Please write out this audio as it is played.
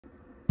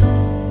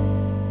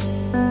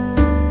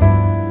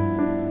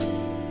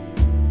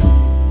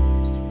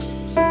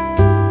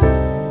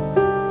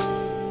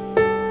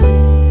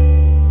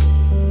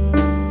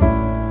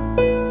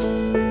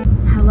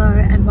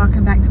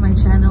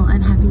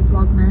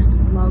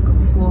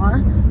vlog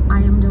 4.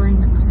 I am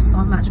doing so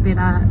much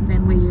better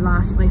than where you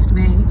last left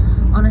me.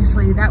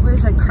 Honestly, that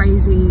was a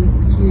crazy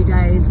few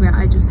days where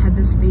I just had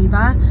this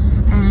fever,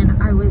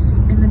 and I was,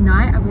 in the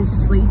night, I was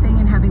sleeping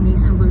and having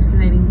these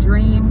hallucinating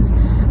dreams,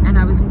 and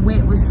I was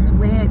wet with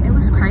sweat. It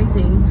was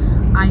crazy.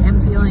 I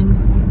am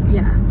feeling,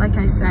 yeah, like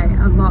I say,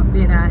 a lot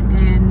better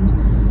and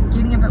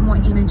getting a bit more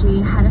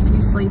energy. Had a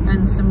few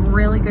sleep-ins, some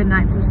really good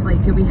nights of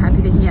sleep, you'll be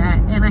happy to hear.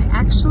 And I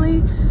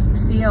actually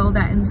feel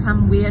that in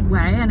some weird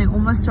way, and I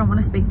almost don't want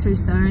to speak too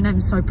soon,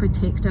 I'm so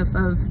protective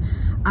of,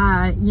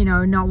 you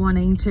know, not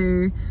wanting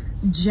to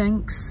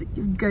jinx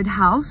good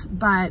health,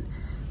 but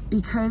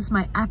because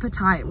my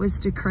appetite was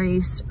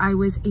decreased, I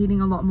was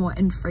eating a lot more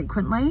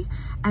infrequently,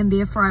 and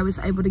therefore I was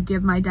able to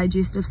give my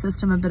digestive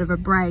system a bit of a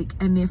break,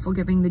 and therefore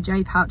giving the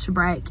J pouch a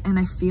break. And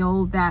I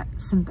feel that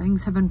some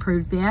things have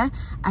improved there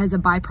as a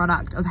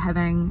byproduct of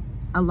having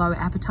a low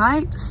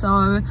appetite.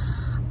 So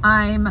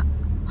I'm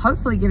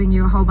hopefully giving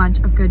you a whole bunch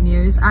of good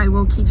news. I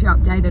will keep you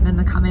updated in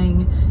the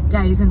coming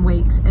days and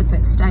weeks if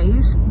it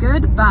stays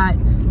good, but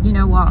you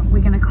know what,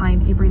 we're gonna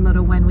claim every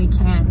little win we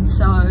can.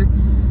 So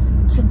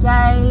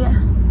today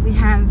we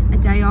have a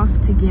day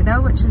off together,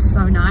 which is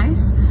so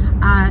nice.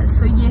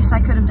 So yes, I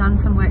could have done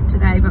some work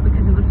today, but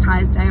because it was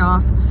Ty's day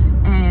off,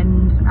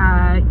 and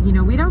you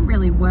know, we don't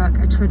really work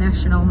a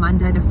traditional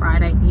Monday to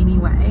Friday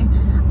anyway,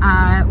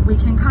 we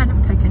can kind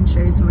of pick and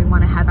choose when we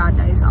want to have our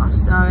days off.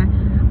 So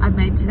I've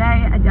made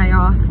today a day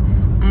off,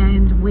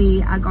 and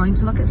we are going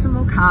to look at some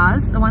more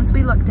cars. The ones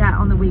we looked at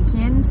on the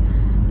weekend,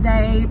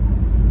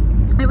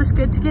 it was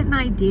good to get an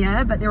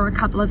idea, but there were a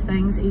couple of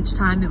things each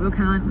time that we were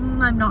kind of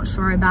like, I'm not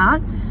sure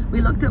about.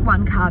 We looked at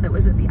one car that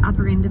was at the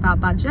upper end of our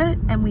budget,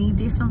 and we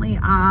definitely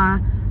are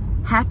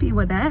happy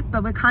with it,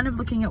 but we're kind of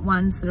looking at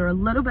ones that are a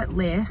little bit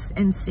less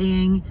and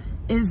seeing,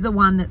 is the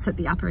one that's at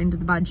the upper end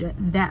of the budget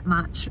that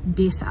much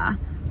better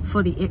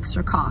for the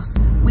extra cost.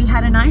 We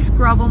had a nice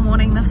grovel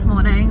morning this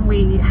morning.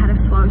 We had a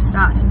slow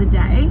start to the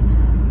day,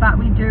 but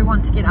we do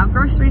want to get our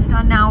groceries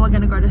done now. We're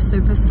going to go to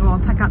Superstore,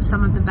 pick up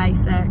some of the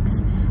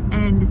basics,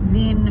 and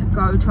then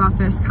go to our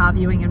first car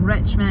viewing in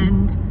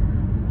Richmond,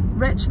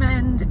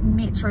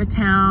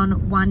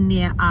 Metrotown, one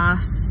near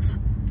us,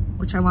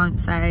 which I won't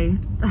say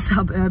the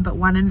suburb, but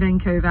one in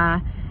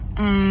Vancouver,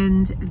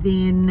 and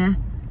then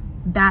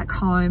back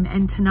home.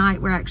 And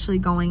tonight we're actually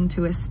going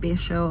to a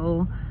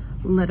special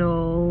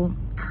little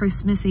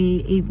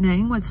Christmassy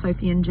evening with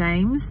Sophie and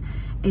James.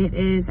 It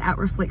is at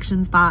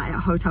Reflections Bar at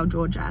Hotel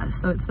Georgia.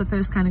 So it's the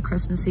first kind of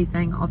Christmassy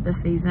thing of the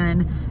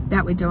season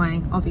that we're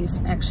doing.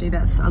 Obviously, actually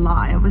that's a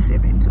lie. Obviously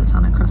I've been to a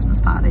ton of Christmas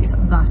parties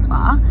thus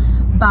far,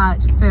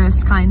 but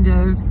first kind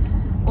of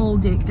all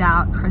decked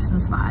out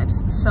Christmas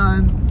vibes. So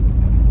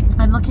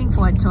I'm looking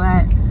forward to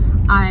it.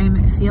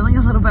 I'm feeling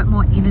a little bit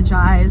more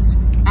energized.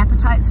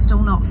 Appetite's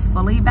still not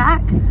fully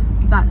back,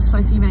 but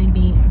Sophie made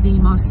me the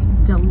most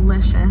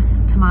delicious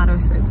tomato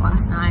soup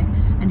last night,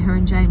 and her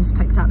and James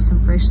picked up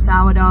some fresh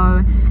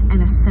sourdough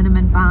and a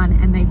cinnamon bun,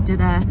 and they did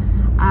a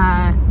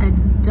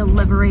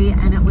delivery,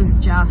 and it was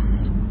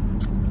just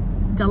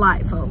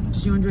delightful.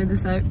 Did you enjoy the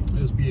soup? It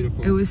was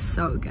beautiful. It was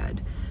so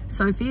good.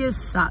 Sophie is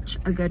such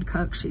a good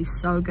cook. She's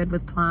so good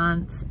with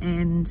plants,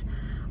 and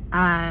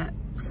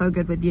so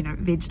good with, you know,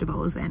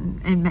 vegetables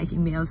and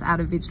making meals out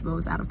of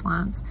vegetables, out of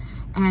plants,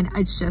 and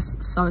it's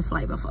just so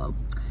flavorful.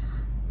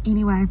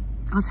 Anyway,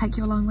 I'll take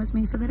you along with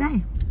me for the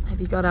day.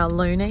 Have you got our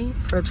loonie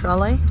for a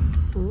trolley?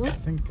 Ooh. I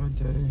think I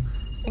do.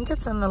 I think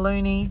it's in the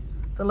loonie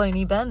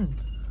bin.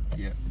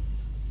 Yeah.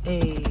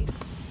 Hey.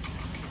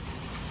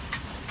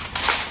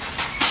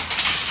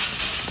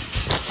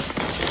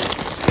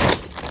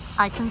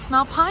 I can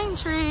smell pine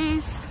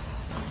trees.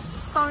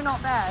 So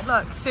not bad.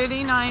 Look,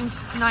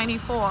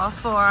 $39.94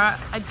 for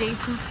a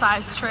decent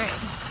sized tree.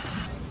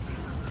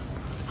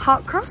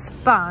 Hot cross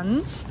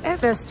buns at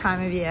this time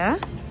of year.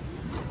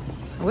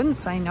 I wouldn't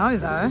say no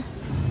though.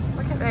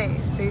 Look at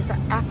these. These are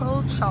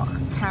apple choc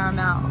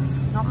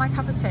caramels. Not my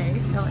cup of tea. I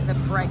feel like they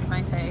break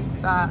my teeth,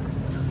 but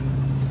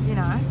you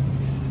know,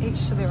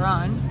 each to their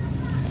own.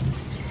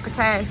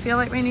 Okay, I feel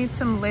like we need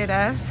some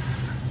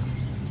lettuce.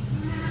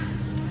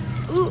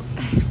 Ooh.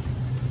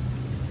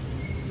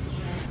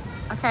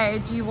 Okay,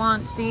 do you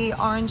want the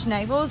orange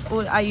navels,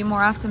 or are you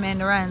more after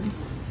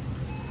mandarins?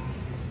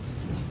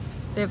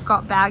 They've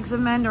got bags of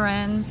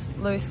mandarins,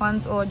 loose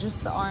ones, or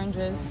just the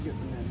oranges?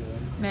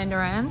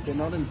 Mandarins. They're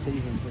not in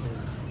season, so it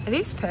is. Are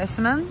these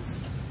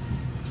persimmons?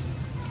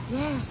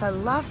 Yes, I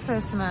love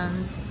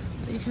persimmons,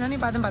 but you can only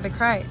buy them by the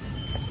crate.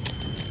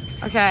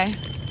 Okay,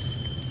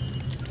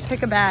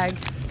 pick a bag.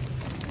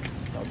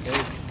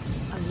 Okay.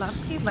 A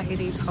lovely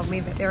lady told me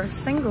that there are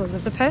singles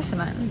of the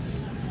persimmons.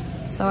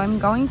 So I'm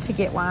going to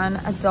get one,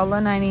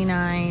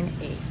 $1.99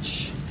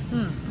 each.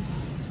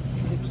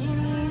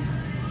 Zucchini.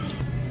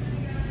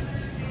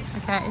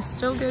 Okay,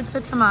 still good for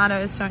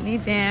tomatoes, don't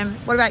need them.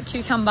 What about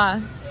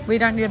cucumber? We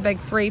don't need a big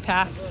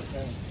 3-pack.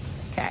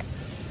 Okay,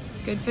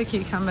 good for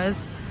cucumbers.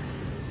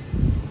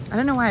 I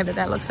don't know why, but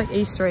that looks like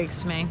Easter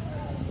eggs to me.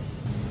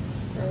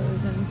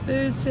 Frozen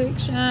food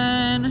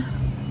section.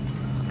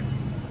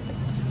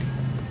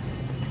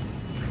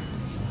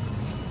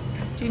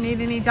 Do you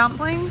need any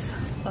dumplings?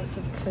 Lots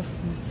of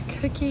Christmas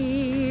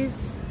cookies.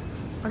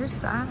 What is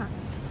that?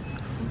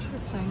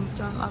 Interesting.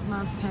 Don't love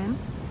marzipan.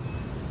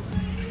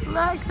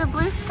 Look, the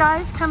blue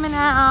sky's coming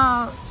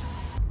out.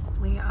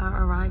 We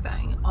are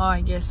arriving. Oh,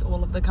 I guess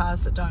all of the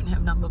cars that don't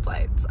have number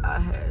plates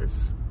are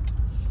hers.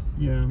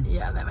 Yeah.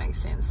 Yeah, that makes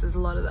sense. There's a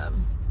lot of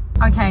them.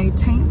 Okay,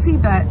 teensy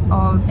bit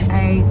of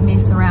a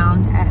mess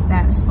around at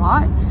that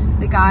spot.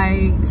 The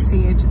guy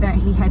said that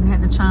he hadn't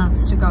had the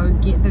chance to go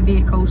get the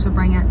vehicle to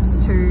bring it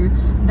to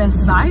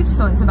this site,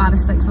 so it's about a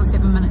 6 or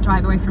 7 minute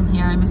drive away from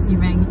here. I'm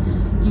assuming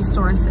you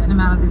store a certain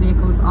amount of the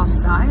vehicles off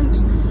site.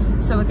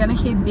 So we're gonna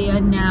head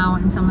there now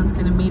and someone's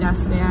gonna meet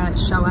us there,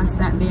 show us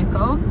that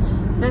vehicle.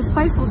 This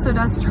place also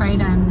does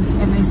trade-ins,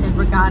 and they said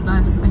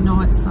regardless, I know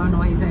it's so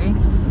noisy,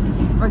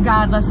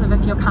 regardless of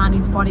if your car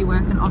needs body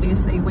work, and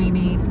obviously we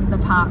need the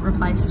part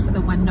replaced for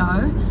the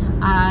window,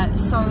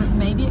 so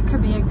maybe it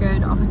could be a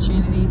good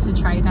opportunity to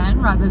trade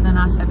in rather than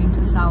us having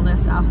to sell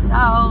this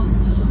ourselves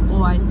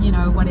or, you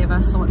know,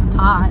 whatever, sort the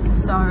part.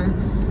 So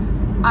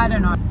I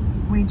don't know,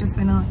 we just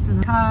went and looked at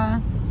the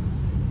car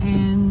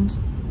and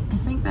I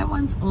think that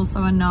one's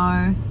also a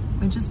no.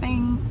 We're just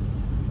being,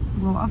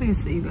 well,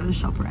 obviously you've got to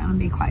shop around and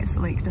be quite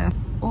selective.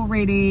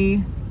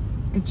 Already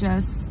it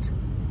just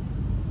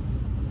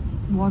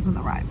wasn't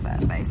the right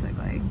fit,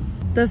 basically.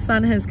 The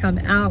sun has come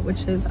out,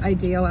 which is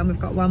ideal, and we've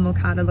got one more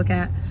car to look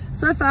at.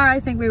 So far, I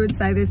think we would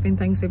say there's been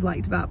things we've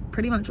liked about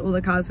pretty much all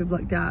the cars we've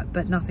looked at,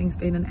 but nothing's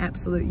been an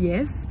absolute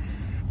yes.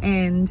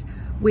 And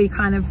we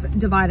kind of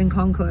divide and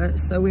conquer.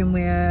 So when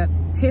we're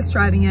test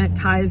driving it,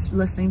 Ty's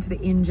listening to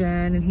the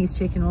engine and he's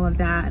checking all of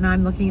that, and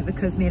I'm looking at the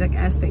cosmetic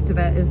aspect of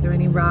it. Is there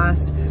any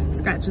rust,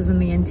 scratches in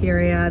the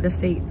interior, the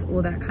seats,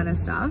 all that kind of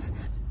stuff.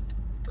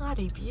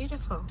 Bloody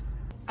beautiful.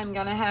 I'm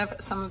gonna have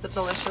some of the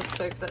delicious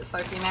soup that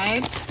Sophie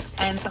made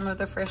and some of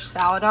the fresh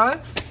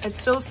sourdough.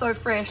 It's still so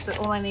fresh that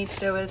all I need to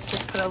do is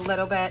just put a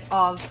little bit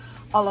of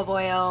olive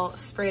oil,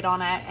 spread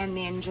on it, and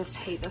then just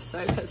heat the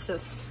soup. It's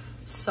just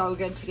so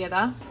good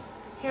together.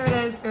 Here it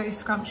is, very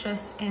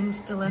scrumptious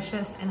and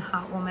delicious and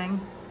heartwarming.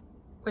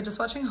 We're just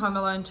watching Home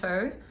Alone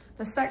 2.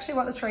 This is actually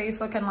what the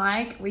tree's looking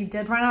like. We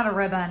did run out of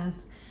ribbon.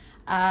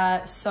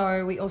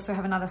 So we also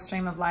have another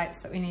stream of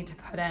lights that we need to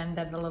put in.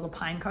 They're the little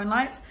pine cone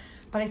lights.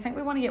 But I think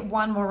we want to get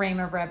one more ream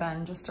of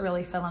ribbon just to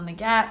really fill in the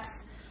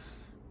gaps.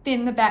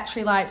 Then the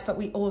battery lights, but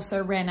we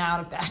also ran out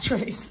of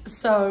batteries.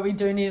 So we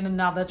do need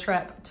another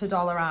trip to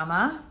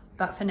Dollarama.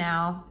 But for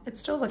now, it's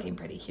still looking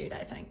pretty cute,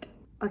 I think.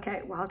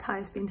 Okay, while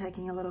Ty's been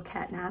taking a little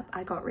cat nap,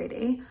 I got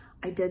ready.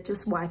 I did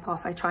just wipe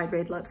off. I tried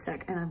red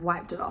lipstick and I've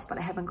wiped it off, but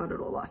I haven't got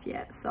it all off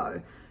yet.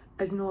 So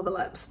ignore the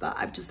lips, but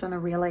I've just done a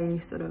really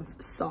sort of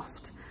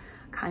soft,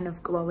 kind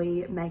of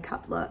glowy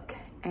makeup look.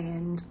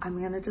 And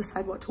I'm gonna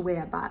decide what to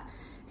wear, but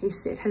he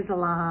set his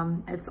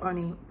alarm. It's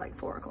only like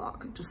 4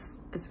 o'clock,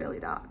 it's really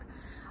dark.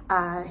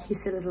 He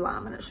set his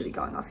alarm and it should be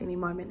going off any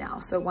moment now.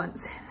 So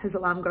once his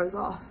alarm goes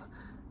off,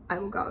 I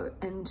will go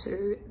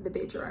into the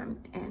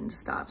bedroom and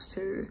start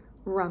to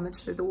rummage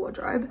through the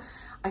wardrobe.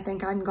 I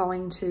think I'm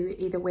going to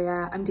either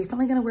I'm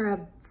definitely gonna wear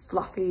a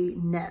fluffy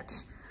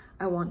knit.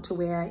 I want to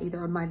wear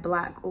either my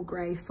black or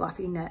gray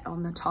fluffy knit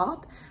on the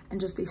top and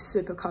just be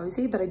super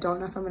cozy, but I don't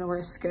know if I'm gonna wear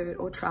a skirt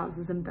or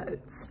trousers and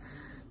boots.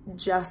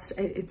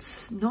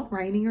 It's not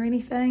raining or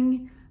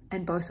anything,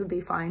 and both would be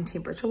fine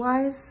temperature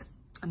wise.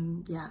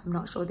 Yeah, I'm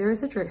not sure. There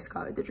is a dress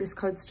code. The dress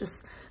code's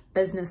just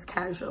business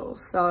casual,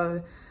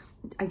 so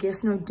I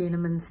guess no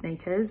denim and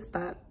sneakers,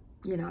 but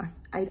you know,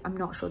 I'm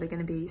not sure they're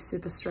going to be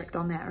super strict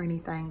on that or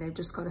anything. They've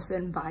just got a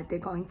certain vibe they're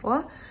going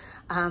for.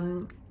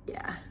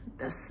 Yeah,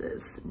 this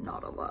is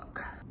not a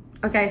look.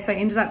 Okay, so I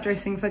ended up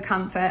dressing for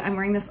comfort. I'm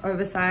wearing this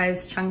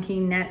oversized chunky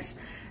knit.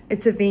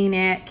 It's a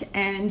V-neck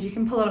and you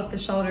can pull it off the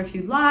shoulder if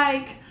you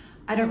like.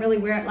 I don't really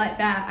wear it like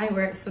that. I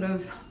wear it sort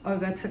of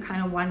over to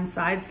kind of one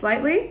side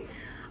slightly.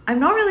 I'm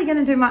not really going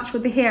to do much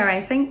with the hair.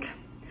 I think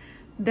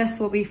this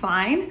will be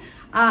fine.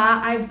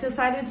 I've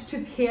decided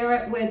to pair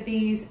it with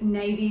these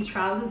navy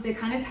trousers. They're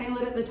kind of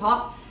tailored at the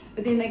top,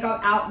 but then they go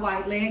out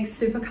wide legs,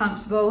 super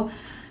comfortable.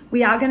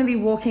 We are going to be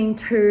walking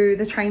to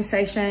the train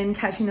station,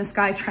 catching the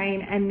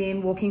SkyTrain, and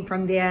then walking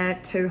from there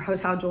to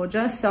Hotel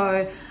Georgia.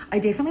 So I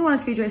definitely wanted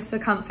to be dressed for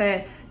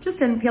comfort. Just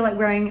didn't feel like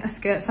wearing a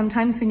skirt.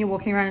 Sometimes when you're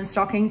walking around in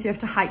stockings, you have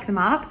to hike them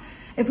up.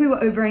 If we were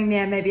Ubering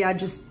there, maybe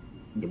it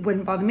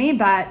wouldn't bother me,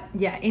 but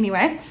yeah,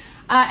 anyway.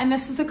 And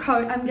this is the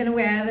coat I'm gonna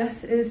wear.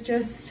 This is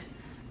just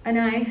a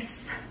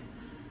nice,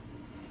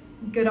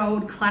 good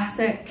old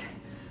classic.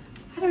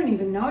 I don't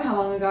even know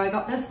how long ago I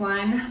got this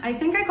one. I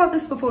think I got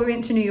this before we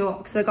went to New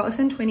York. So I got this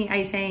in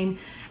 2018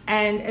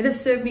 and it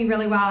has served me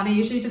really well. And I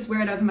usually just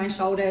wear it over my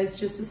shoulders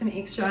just for some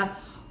extra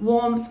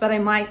warmth, but I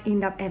might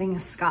end up adding a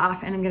scarf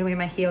and I'm gonna wear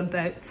my heeled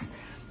boots.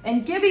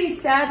 And Gibby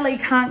sadly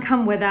can't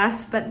come with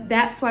us, but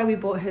that's why we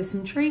bought her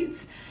some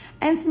treats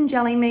and some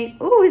jelly meat.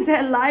 Oh, is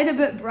that light a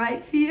bit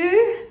bright for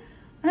you?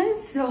 I'm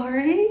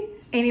sorry.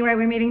 Anyway,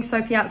 we're meeting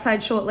Sophie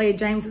outside shortly.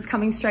 James is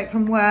coming straight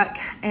from work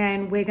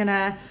and we're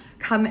gonna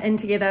come in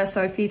together,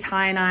 Sophie,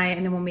 Ty and I,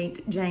 and then we'll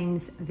meet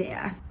James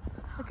there.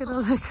 Look at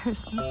all the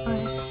Christmas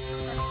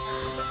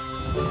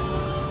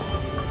lights.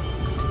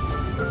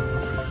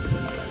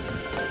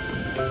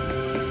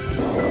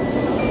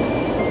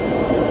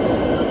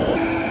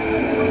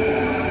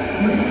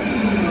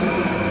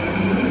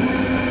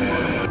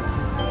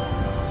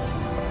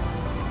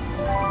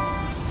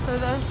 So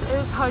this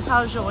is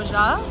Hotel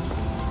Georgia.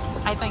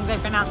 I think they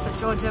pronounce it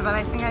Georgia, but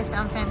I think I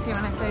sound fancy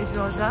when I say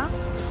Georgia.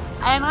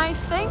 And I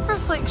think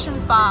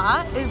Reflections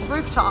Bar is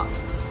rooftop,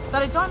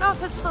 but I don't know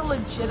if it's the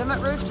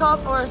legitimate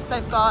rooftop or if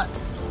they've got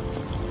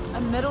a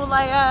middle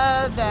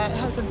layer that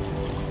has a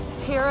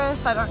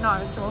terrace. I don't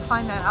know, so we'll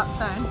find that out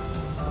soon.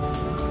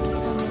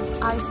 And there's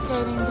ice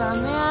skating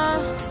down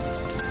there.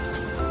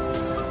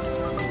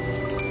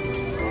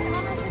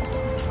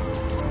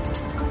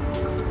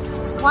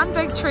 One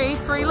big tree,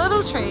 3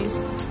 little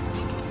trees.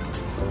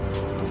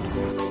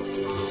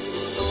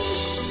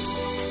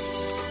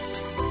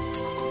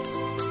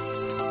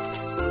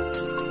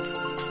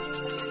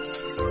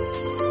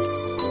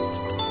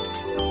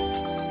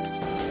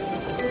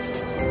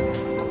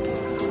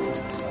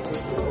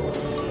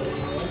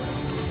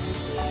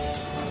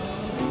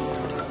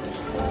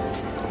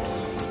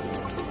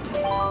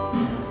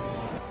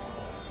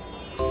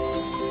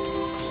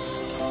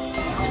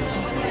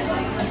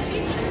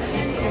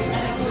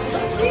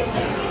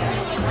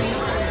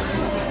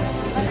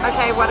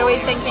 Okay, what are we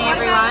thinking,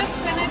 everyone?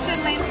 Spinach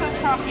and lentil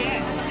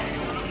croquette.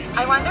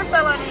 I wonder if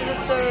they'll only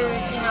just do,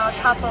 you know, a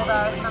couple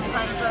though.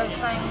 Sometimes those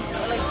things,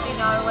 at least you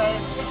know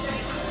with.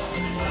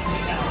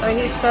 So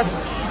he's just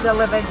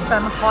delivered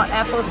some hot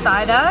apple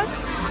cider.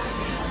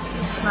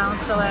 Smells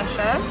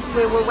delicious.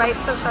 We will wait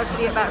for Sophie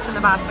to get back from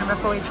the bathroom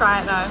before we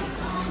try it though.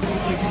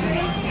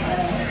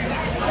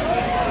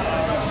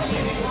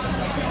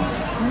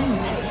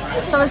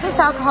 So is this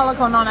alcoholic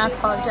or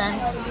non-alcoholic,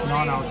 James?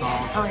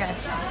 Non-alcohol. Okay.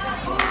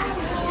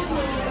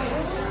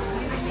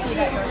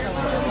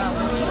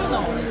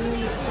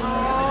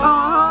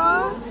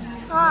 Oh,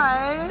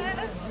 try.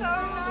 That is so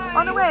nice.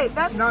 Oh no, wait,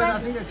 that's No, I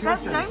that's, think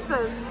that's yours. James's.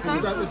 Is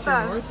James's that the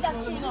stuff.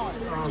 Chinois?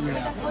 Oh,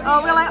 yeah.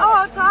 Oh, we're like,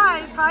 oh,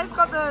 Ty's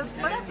got the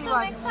spritzy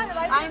one.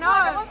 I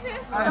know.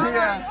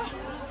 Yeah.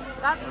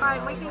 That's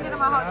fine. We can get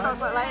him a hot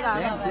chocolate later.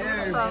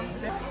 Thank you.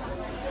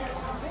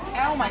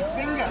 Ow, my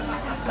finger.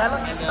 That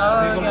looks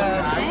so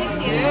good.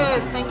 Thank you.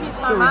 Yes, thank you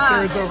so So much.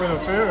 shares over the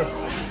food.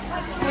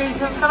 We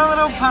just got a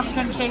little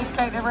pumpkin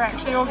cheesecake that we're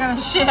actually all going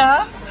to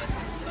share.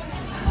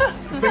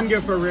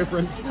 Finger for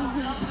reference.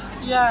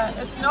 Yeah,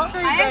 it's not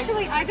very big.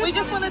 We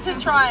just wanted to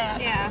try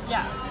it. Yeah.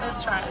 Yeah,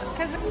 let's try it.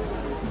 Because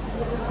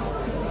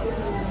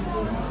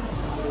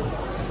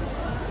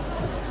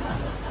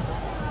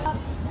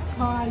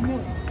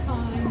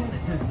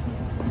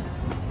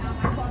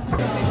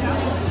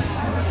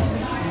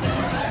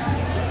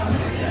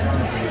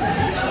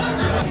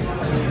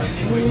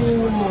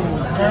Ooh,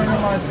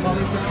 caramelized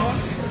cauliflower.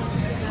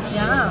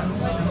 Yeah.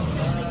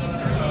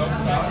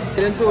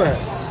 Get into it.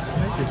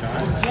 Thank you, Ty.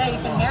 Yeah, you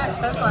can hear it.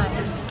 So it's like.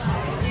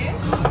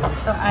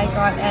 So I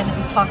got an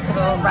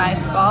Impossible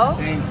rice bowl.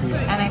 Thank you.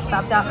 And I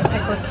subbed out the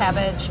pickled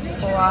cabbage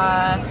for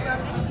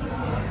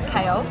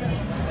kale.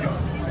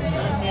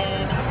 And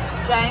then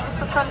James,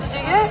 which one did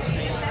you get?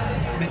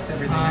 Mix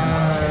everything.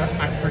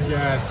 I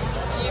forget.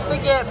 You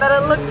forget, but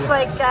it looks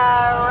like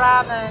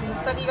ramen.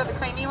 So have you got the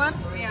creamy one?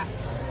 yeah.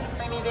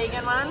 Creamy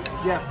vegan one?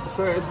 Yeah,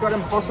 so it's got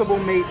Impossible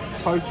meat,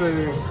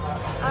 tofu,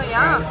 Oh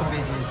yeah. and some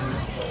veggies in it.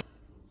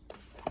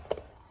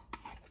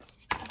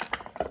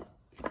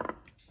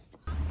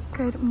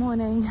 Good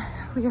morning.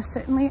 We are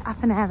certainly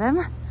up and at 'em.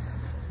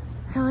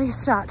 Early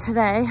start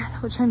today,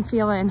 which I'm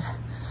feeling.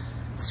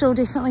 Still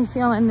definitely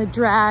feeling the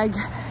drag.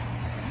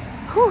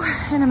 Whew,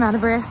 and I'm out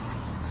of breath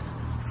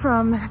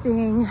from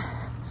being,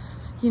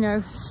 you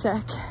know,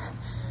 sick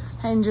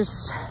and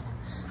just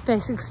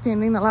basically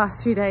spending the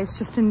last few days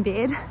just in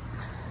bed.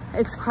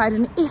 It's quite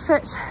an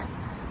effort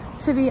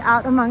to be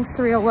out amongst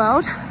the real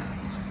world.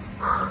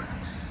 Whew.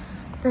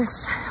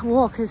 This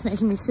walk is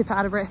making me super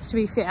out of breath, to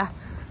be fair.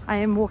 I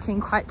am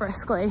walking quite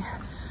briskly.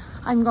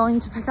 I'm going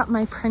to pick up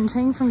my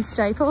printing from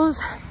Staples.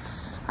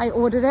 I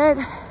ordered it.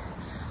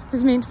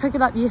 Was meant to pick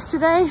it up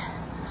yesterday,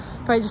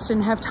 but I just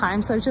didn't have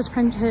time. So I just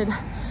printed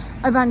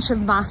a bunch of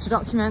master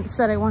documents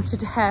that I wanted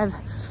to have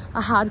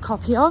a hard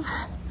copy of,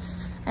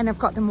 and I've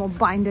got them all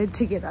binded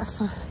together.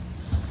 So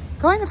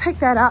going to pick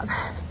that up,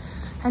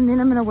 and then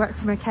I'm gonna work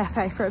from a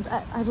cafe for a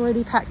bit. I've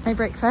already packed my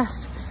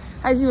breakfast,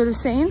 as you would have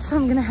seen. So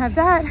I'm gonna have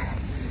that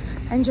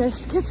and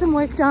just get some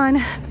work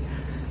done.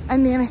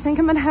 And then I think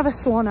I'm gonna have a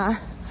sauna.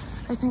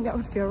 I think that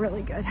would feel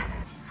really good.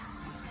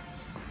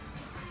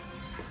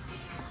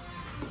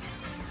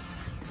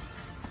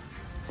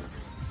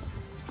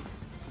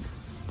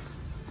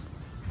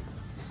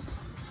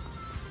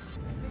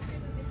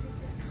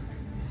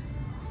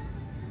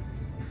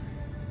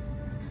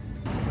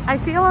 I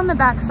feel on the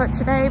back foot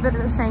today, but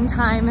at the same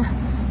time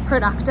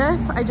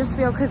productive. I just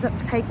feel because of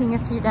taking a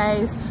few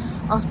days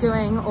off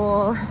doing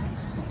all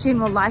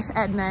general life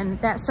admin,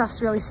 that stuff's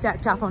really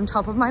stacked up on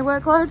top of my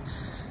workload.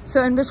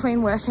 So in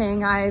between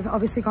working, I've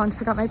obviously gone to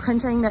pick up my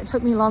printing. That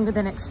took me longer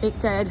than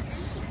expected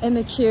in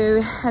the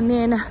queue. And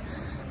then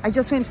I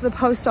just went to the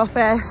post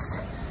office.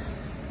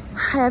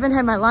 I haven't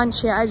had my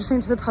lunch yet. I just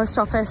went to the post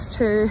office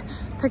to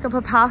pick up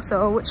a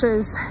parcel, which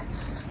was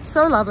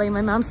so lovely.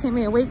 My mum sent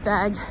me a wheat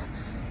bag.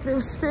 There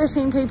was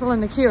 13 people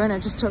in the queue and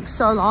it just took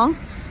so long.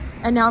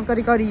 And now I've got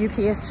to go to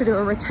UPS to do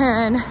a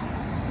return.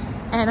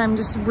 and I'm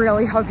just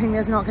really hoping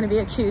there's not going to be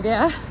a queue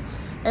there.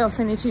 I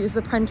also need to use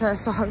the printer,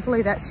 so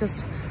hopefully that's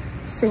just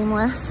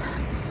seamless.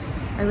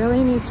 I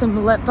really need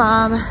some lip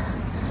balm.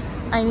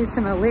 I need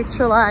some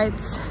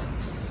electrolytes.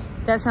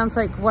 That sounds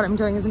like what I'm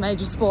doing is a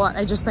major sport.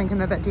 I just think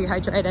I'm a bit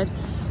dehydrated.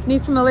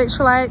 Need some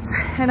electrolytes,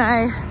 and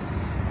I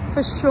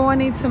for sure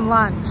need some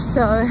lunch.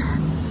 So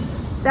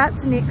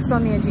that's next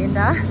on the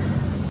agenda.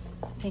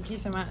 Thank you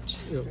so much.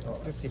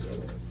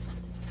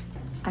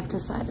 I've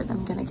decided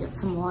I'm gonna get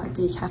some more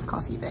decaf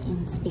coffee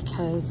beans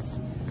because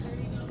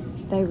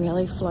they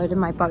really floated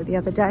my boat the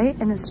other day,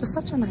 and it's just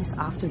such a nice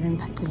afternoon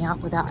pick me up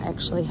without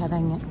actually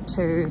having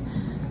to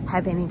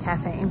have any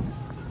caffeine.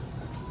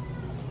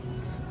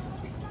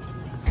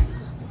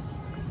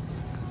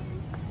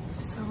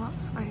 So what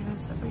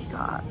flavors have we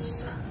got?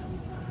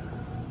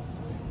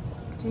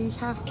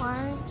 Decaf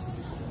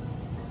wise,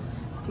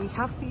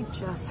 decaf we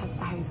just have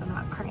the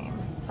hazelnut cream,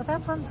 but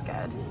that sounds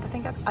good. I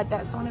think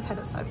that's the one I've had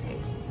at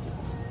Sophie's.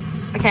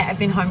 Okay, I've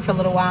been home for a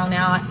little while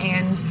now,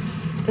 and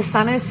the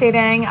sun is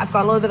setting. I've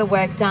got a little bit of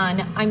work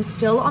done. I'm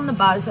still on the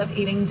buzz of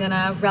eating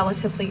dinner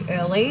relatively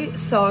early,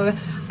 so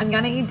I'm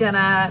gonna eat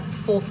dinner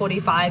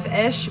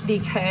 4:45-ish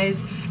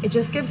because it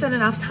just gives it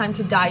enough time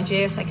to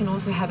digest. I can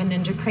also have a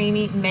Ninja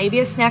Creamy, maybe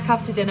a snack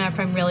after dinner if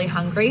I'm really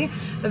hungry,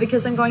 but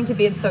because I'm going to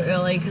bed so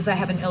early because I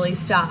have an early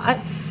start,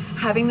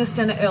 having this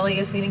dinner early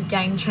has been a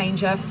game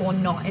changer for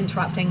not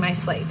interrupting my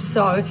sleep.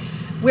 So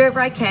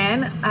wherever I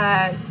can,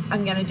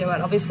 I'm gonna do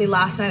it. Obviously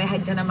last night I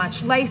had dinner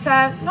much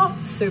later,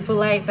 not super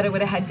late, but I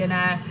would have had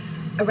dinner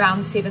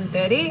around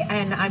 7:30,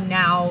 and I'm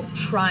now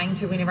trying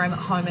to, whenever I'm at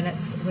home and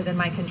it's within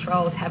my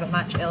control, to have it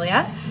much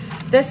earlier.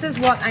 This is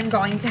what I'm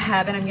going to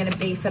have, and I'm gonna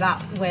beef it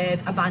up with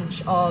a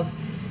bunch of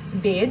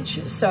veg,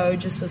 so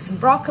just with some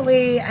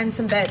broccoli and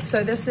some bits.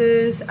 So this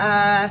is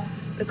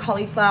the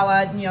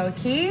cauliflower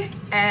gnocchi,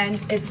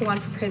 and it's the one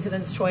for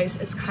President's Choice.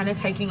 It's kind of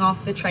taking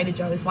off the Trader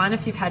Joe's one,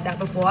 if you've had that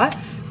before.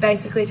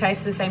 Basically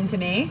tastes the same to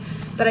me,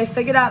 but I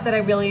figured out that I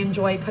really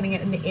enjoy putting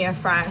it in the air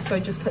fryer, so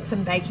I just put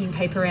some baking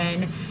paper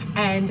in,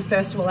 and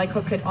first of all I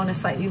cook it on a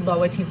slightly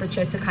lower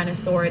temperature to kind of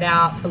thaw it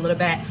out for a little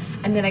bit,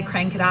 and then I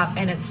crank it up,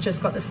 and it's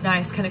just got this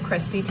nice kind of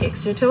crispy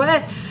texture to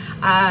it.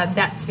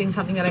 That's been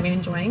something that I've been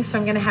enjoying, so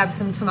I'm gonna have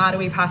some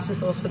tomatoey pasta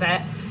sauce with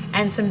it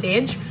and some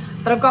veg.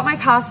 But I've got my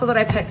parcel that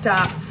I picked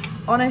up.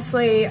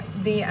 Honestly,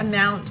 the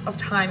amount of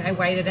time I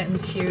waited in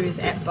queues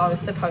at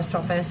both the post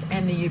office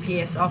and the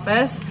UPS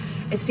office,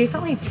 it's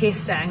definitely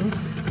testing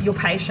your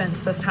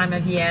patience this time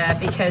of year,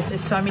 because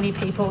there's so many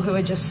people who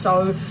are just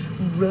so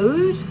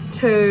rude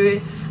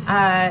to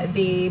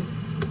the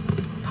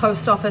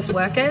post office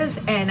workers,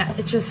 and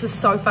it just is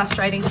so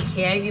frustrating to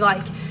hear. You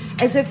like,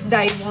 as if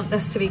they want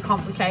this to be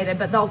complicated,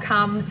 but they'll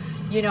come,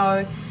 you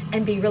know,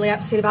 and be really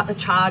upset about the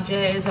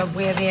charges of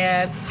where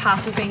their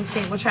parcel's being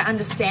sent, which I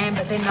understand,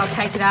 but then they'll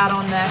take it out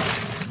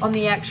on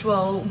the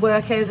actual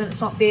workers, and it's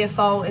not their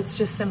fault. It's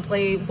just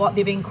simply what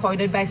they're being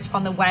quoted based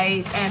upon the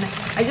weight, and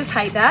I just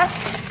hate that.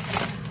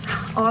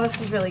 Oh, this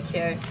is really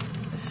cute.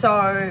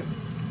 So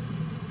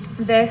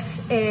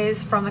this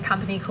is from a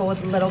company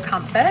called Little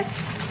Comfort,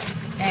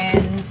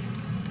 and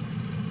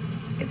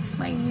it's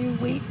my new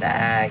wheat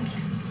bag.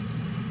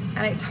 And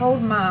I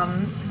told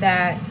Mum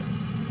that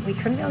we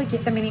couldn't really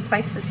get them many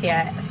places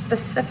here,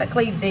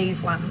 specifically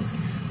these ones.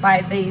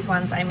 By these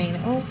ones, I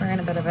mean, oh, we're in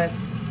a bit of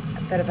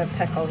a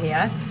pickle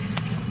here.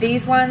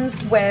 These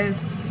ones with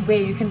where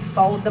you can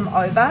fold them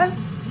over,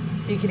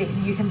 so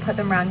you can put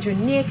them around your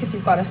neck if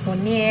you've got a sore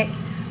neck.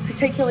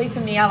 Particularly for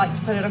me, I like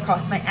to put it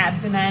across my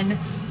abdomen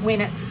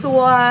when it's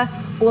sore,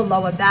 or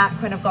lower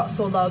back when I've got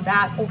sore lower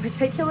back, or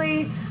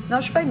particularly,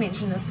 not sure if I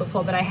mentioned this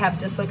before, but I have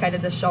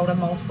dislocated the shoulder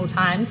multiple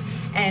times,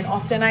 and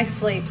often I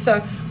sleep.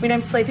 So when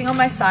I'm sleeping on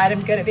my side,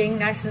 I'm good at being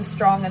nice and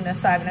strong on this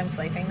side when I'm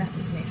sleeping. This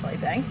is me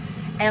sleeping.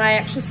 And I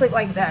actually sleep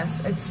like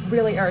this. It's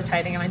really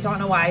irritating, and I don't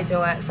know why I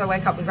do it. So I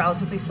wake up with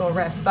relatively sore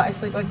wrists, but I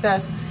sleep like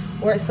this,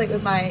 or I sleep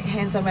with my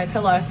hands on my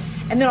pillow.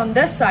 And then on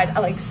this side, I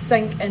like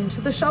sink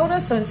into the shoulder.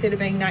 So instead of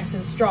being nice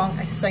and strong,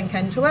 I sink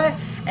into it,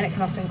 and it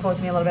can often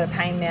cause me a little bit of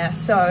pain there.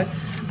 So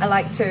I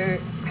like to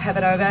have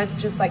it over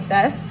just like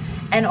this.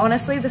 And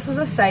honestly, this is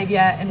a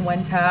savior in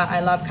winter. I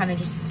love kind of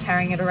just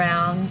carrying it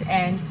around,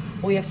 and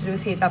all you have to do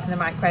is heat it up in the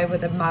microwave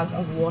with a mug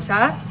of water,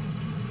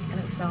 and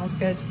it smells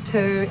good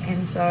too.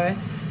 And so,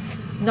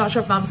 not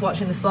sure if Mum's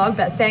watching this vlog,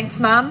 but thanks,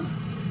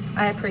 Mum.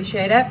 I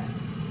appreciate it.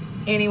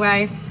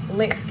 Anyway,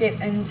 let's get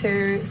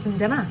into some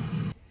dinner.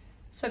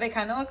 So they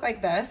kind of look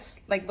like this,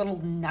 like little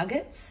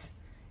nuggets,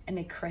 and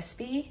they're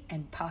crispy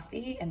and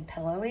puffy and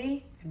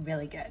pillowy and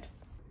really good.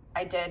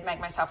 I did make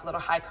myself a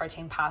little high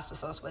protein pasta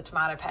sauce with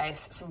tomato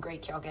paste, some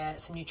Greek yogurt,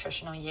 some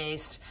nutritional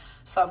yeast,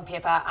 salt and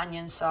pepper,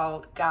 onion,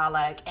 salt,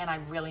 garlic, and I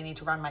really need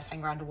to run my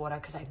finger underwater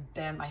because I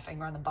burned my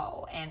finger on the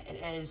bowl, and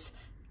it is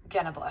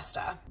gonna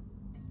blister.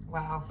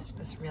 Wow,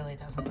 this really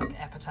doesn't look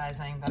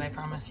appetizing, but I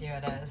promise you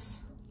it is.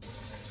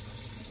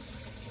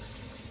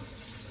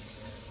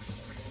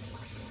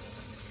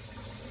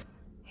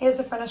 Here's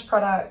the finished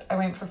product. I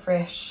went for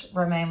fresh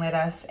romaine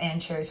lettuce and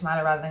cherry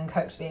tomato rather than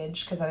cooked veg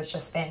because I was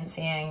just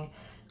fancying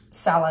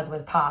salad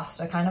with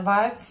pasta kind of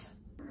vibes.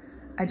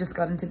 I just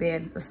got into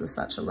bed. This is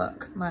such a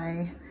look.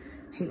 My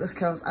heatless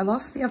curls. I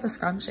lost the other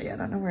scrunchie. I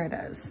don't know where it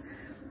is.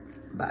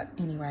 But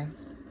anyway,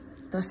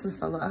 this is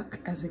the look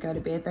as we go to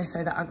bed. They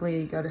say the uglier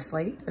you go to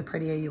sleep, the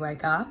prettier you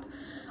wake up.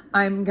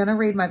 I'm gonna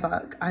read my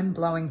book. I'm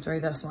blowing through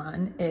this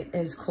one. It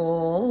is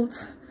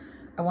called,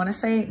 I wanna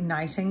say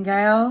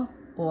Nightingale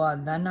or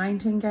The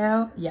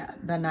Nightingale. Yeah,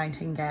 The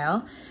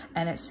Nightingale.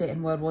 And it's set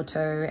in World War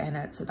II and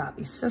it's about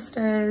these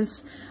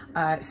sisters.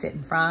 It's set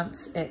in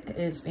France. It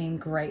has been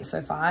great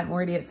so far. I'm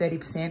already at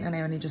 30% and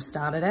I only just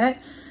started it.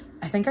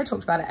 I think I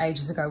talked about it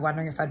ages ago,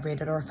 wondering if I'd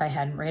read it or if I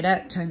hadn't read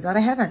it. Turns out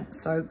I haven't.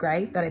 So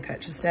great that I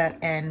purchased it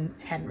and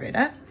hadn't read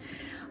it.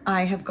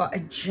 I have got a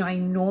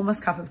ginormous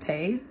cup of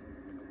tea.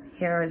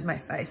 Here is my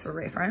face for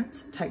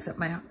reference. It takes up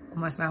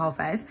almost my whole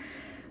face.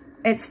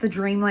 It's the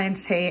Dreamland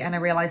tea, and I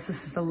realized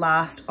this is the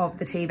last of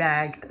the tea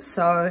bag.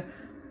 So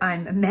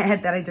I'm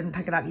mad that I didn't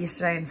pick it up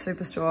yesterday in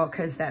Superstore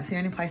because that's the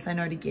only place I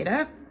know to get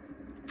it.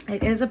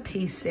 It is a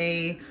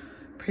PC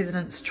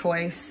President's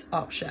Choice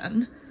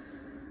option,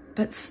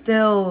 but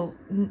still,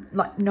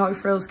 like, No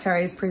Frills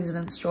carries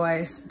President's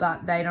Choice,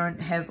 but they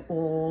don't have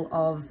all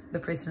of the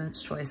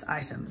President's Choice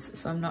items.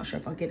 So I'm not sure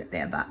if I'll get it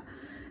there, but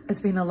it's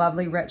been a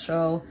lovely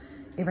ritual.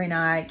 Every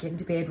night, get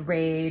into bed,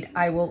 read.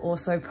 I will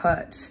also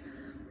put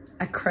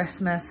a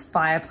Christmas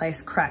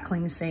fireplace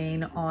crackling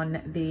scene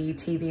on the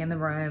TV in the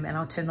room, and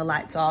I'll turn the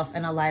lights off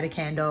and I'll light a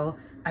candle.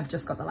 I've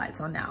just got the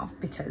lights on now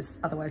because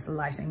otherwise the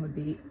lighting would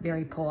be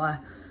very poor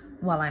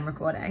while I'm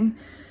recording.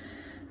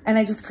 And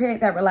I just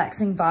create that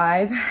relaxing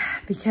vibe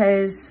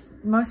because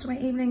most of my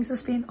evenings are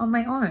spent on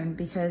my own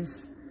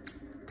because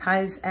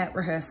Ty's at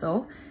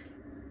rehearsal.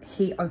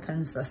 He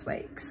opens this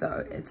week,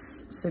 so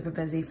it's super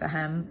busy for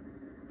him.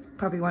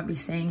 Probably won't be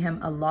seeing him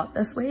a lot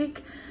this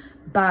week,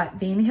 but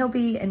then he'll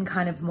be in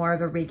kind of more of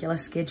a regular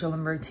schedule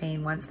and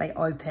routine once they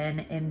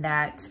open, in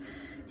that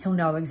he'll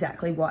know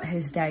exactly what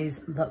his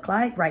days look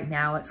like. Right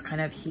now it's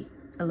kind of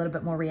a little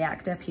bit more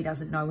reactive. He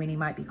doesn't know when he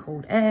might be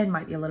called in,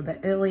 might be a little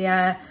bit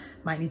earlier,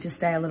 might need to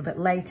stay a little bit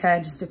later,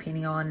 just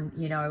depending on,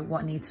 you know,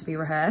 what needs to be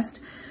rehearsed.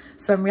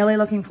 So I'm really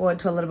looking forward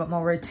to a little bit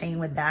more routine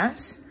with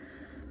that.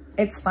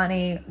 It's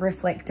funny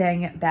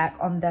reflecting back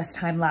on this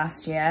time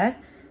last year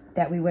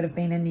that we would have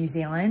been in New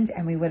Zealand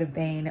and we would have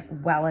been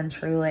well and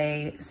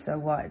truly, so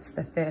what, it's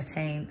the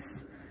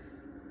 13th,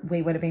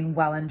 we would have been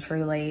well and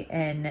truly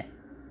in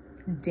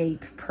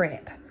deep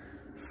prep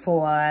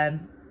for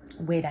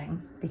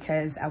wedding,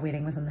 because our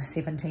wedding was on the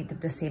 17th of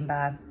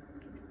December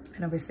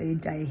and obviously a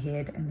day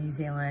ahead in New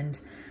Zealand.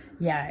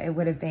 Yeah, it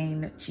would have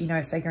been, you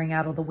know, figuring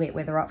out all the wet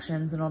weather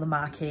options and all the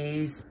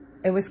marquees.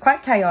 It was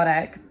quite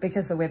chaotic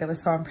because the weather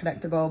was so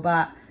unpredictable,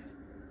 but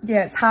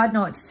yeah, it's hard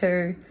not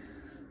to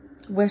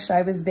wish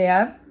I was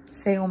there,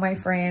 seeing all my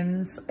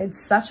friends. It's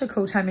such a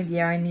cool time of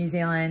year in New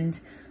Zealand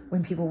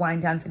when people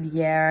wind down for the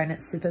year and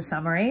it's super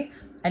summery.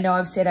 I know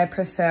I've said I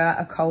prefer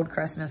a cold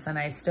Christmas, and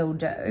I still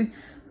do,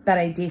 but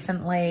I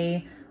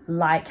definitely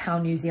like how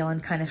New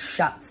Zealand kind of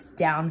shuts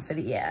down for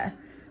the year.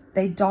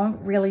 They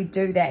don't really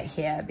do that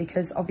here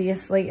because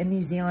obviously in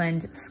New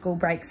Zealand, school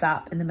breaks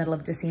up in the middle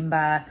of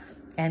December,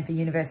 and for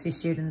university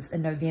students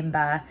in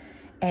November.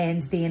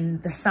 And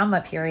then the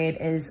summer period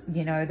is,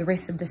 you know, the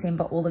rest of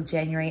December, all of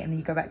January, and then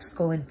you go back to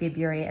school in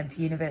February, and for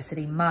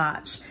university,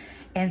 March.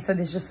 And so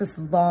there's just this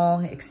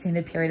long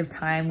extended period of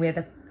time where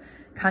the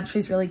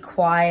country's really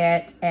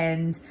quiet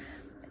and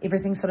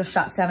everything sort of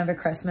shuts down over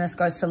Christmas,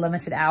 goes to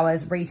limited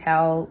hours,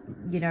 retail,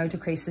 you know,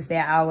 decreases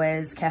their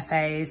hours,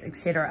 cafes,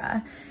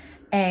 etc.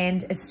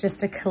 And it's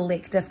just a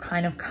collective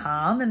kind of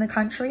calm in the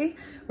country.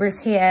 Whereas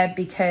here,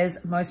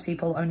 because most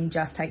people only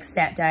just take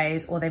stat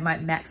days, or they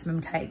might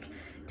maximum take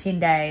 10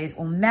 days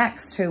or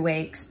max 2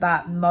 weeks,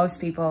 but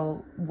most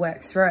people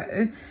work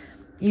through,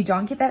 you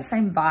don't get that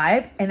same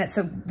vibe. And it's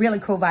a really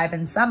cool vibe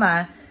in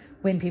summer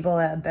when people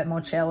are a bit more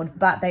chilled,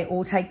 but they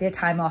all take their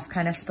time off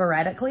kind of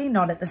sporadically,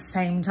 not at the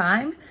same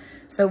time.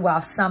 So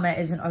while summer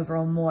is an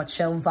overall more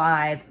chill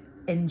vibe,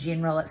 in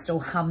general, it still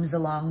hums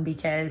along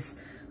because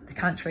the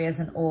country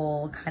isn't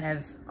all kind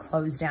of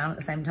closed down at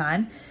the same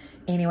time.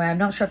 Anyway, I'm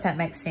not sure if that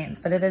makes sense,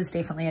 but it is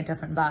definitely a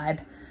different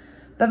vibe.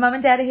 But mum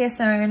and dad are here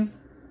soon.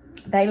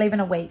 They leave in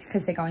a week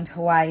because they're going to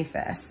Hawaii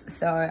first.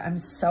 So I'm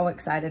so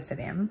excited for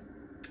them.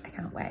 I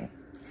can't wait.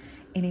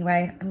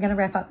 Anyway, I'm going to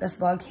wrap up this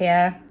vlog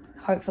here.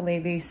 Hopefully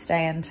these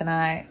stay in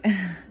tonight.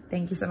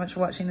 Thank you so much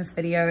for watching this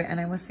video, and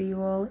I will see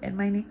you all in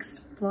my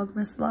next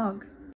Vlogmas vlog.